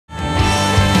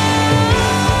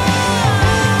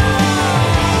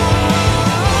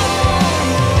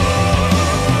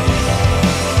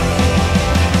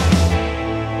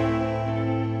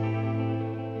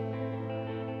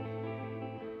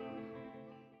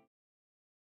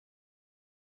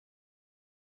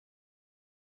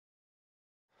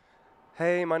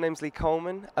Hey, my name's Leigh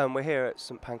Coleman, and we're here at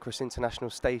St Pancras International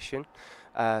Station,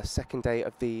 second day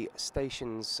of the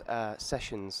station's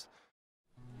sessions.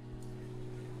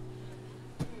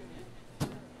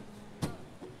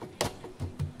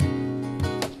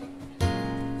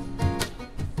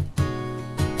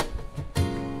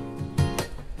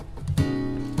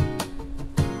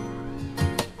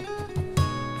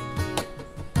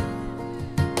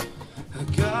 I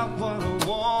got what I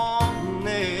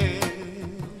wanted.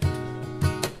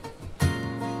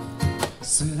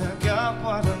 Said I got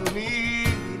what I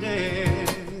needed.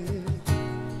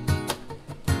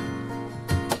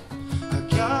 I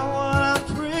got what I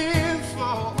prayed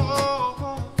for,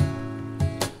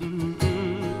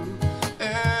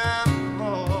 and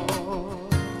more,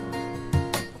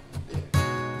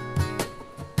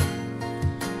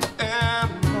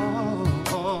 and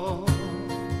more.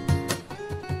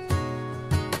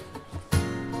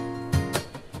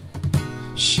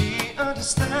 She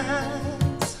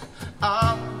understands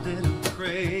I'm a little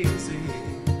crazy.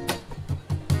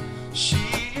 She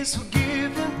is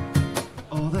forgiven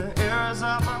all the errors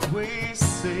of my ways.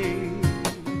 Say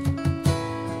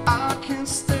I can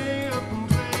stay up and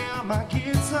play on my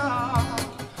guitar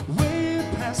way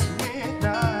past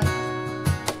midnight,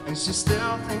 and she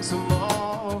still thinks I'm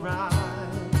alright.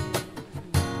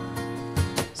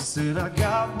 Said I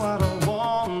got what I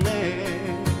wanted.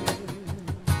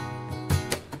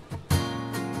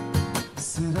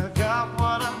 Said I got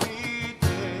what I needed.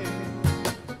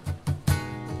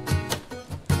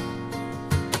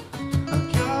 I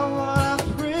got what I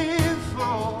prayed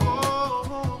for,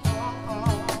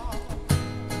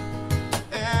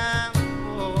 and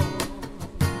more,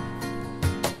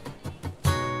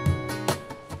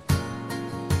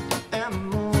 and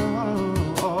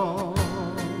more.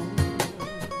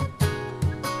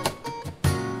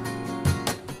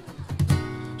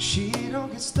 She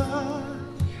don't get stuck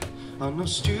on no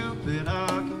stupid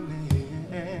argument.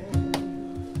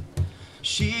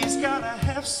 She's got a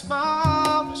half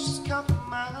smile, but she's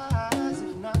compromised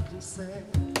if not consent.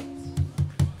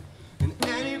 And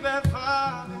any bad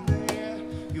vibe in there,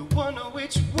 you wonder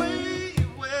which way it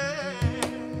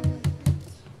went.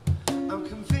 I'm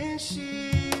convinced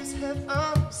she's head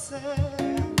upset.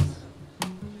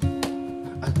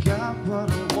 I got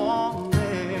what I wanted.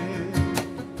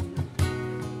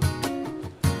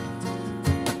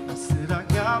 I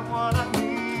got what I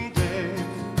needed.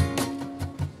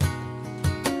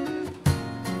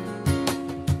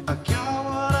 I got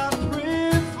what I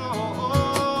prayed for,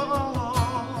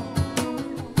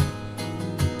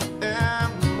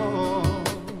 and more,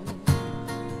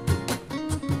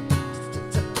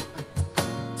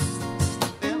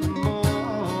 and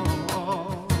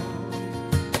more.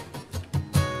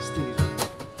 Steve,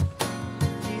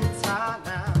 guitar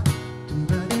now.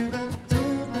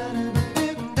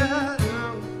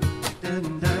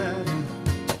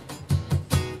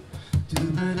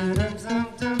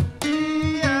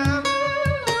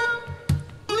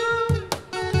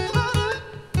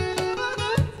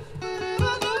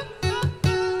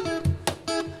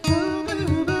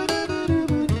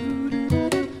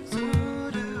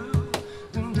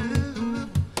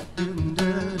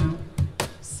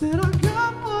 Said I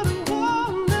got what I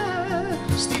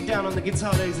wanted. Steve down on the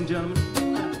guitar, ladies and gentlemen.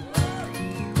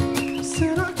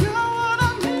 Said I got what I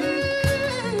needed.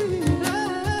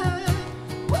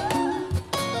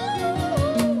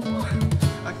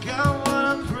 I got what I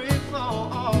prayed for,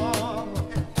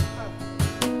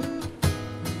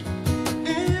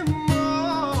 and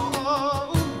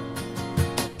more,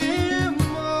 and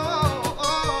more,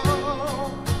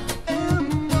 and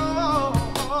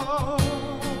more.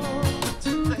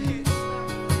 To the hits.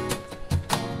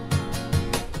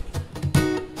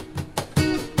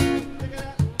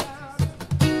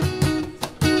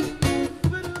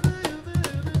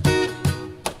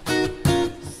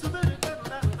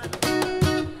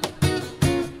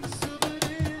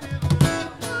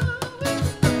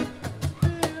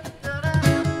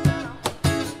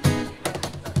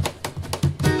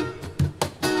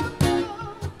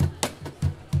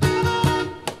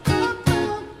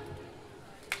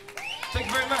 Thank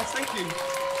you very much. Thank you.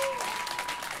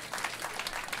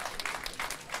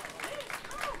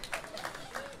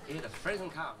 It's a freezing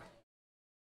cow.